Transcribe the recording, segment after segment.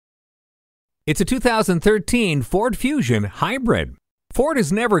It's a 2013 Ford Fusion Hybrid. Ford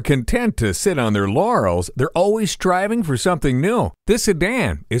is never content to sit on their laurels. They're always striving for something new. This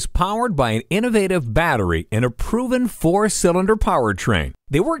sedan is powered by an innovative battery and a proven 4-cylinder powertrain.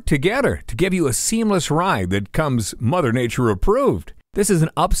 They work together to give you a seamless ride that comes Mother Nature approved. This is an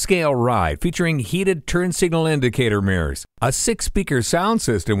upscale ride featuring heated turn signal indicator mirrors, a 6-speaker sound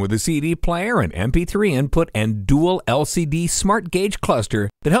system with a CD player, an MP3 input, and dual LCD smart gauge cluster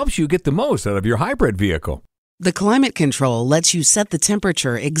that helps you get the most out of your hybrid vehicle. The climate control lets you set the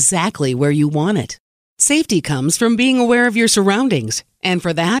temperature exactly where you want it. Safety comes from being aware of your surroundings. And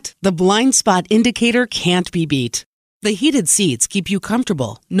for that, the blind spot indicator can't be beat. The heated seats keep you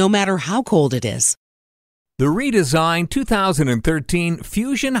comfortable, no matter how cold it is. The redesigned 2013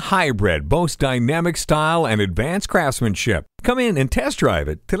 Fusion Hybrid boasts dynamic style and advanced craftsmanship. Come in and test drive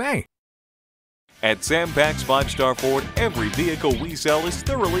it today. At Sam Pack's 5-Star Ford, every vehicle we sell is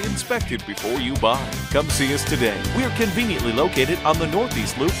thoroughly inspected before you buy. Come see us today. We are conveniently located on the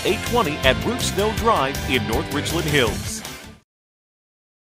Northeast Loop 820 at Root Snow Drive in North Richland Hills.